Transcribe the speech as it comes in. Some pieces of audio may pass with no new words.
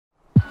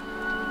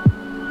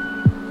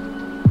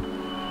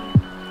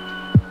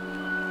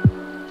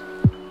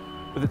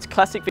With its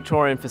classic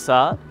Victorian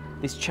facade,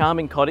 this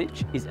charming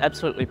cottage is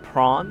absolutely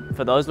prime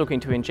for those looking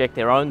to inject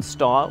their own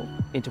style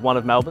into one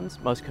of Melbourne's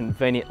most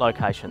convenient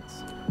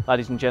locations.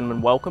 Ladies and gentlemen,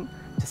 welcome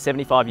to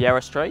 75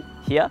 Yarra Street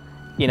here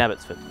in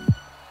Abbotsford.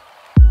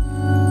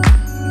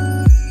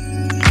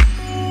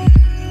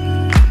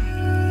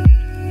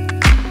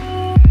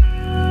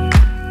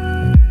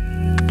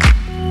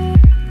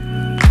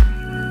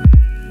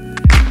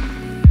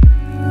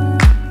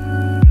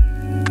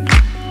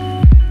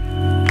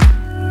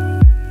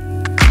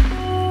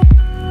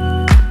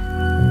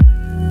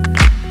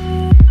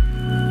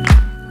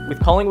 With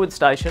Collingwood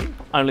Station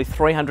only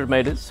 300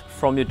 metres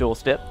from your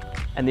doorstep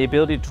and the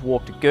ability to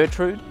walk to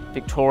Gertrude,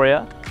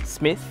 Victoria,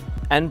 Smith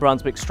and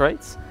Brunswick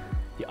streets,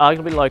 you're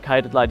arguably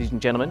located, ladies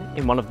and gentlemen,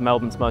 in one of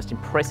Melbourne's most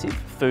impressive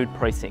food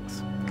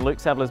precincts. Luke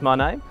Saville is my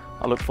name.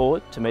 I look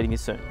forward to meeting you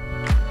soon.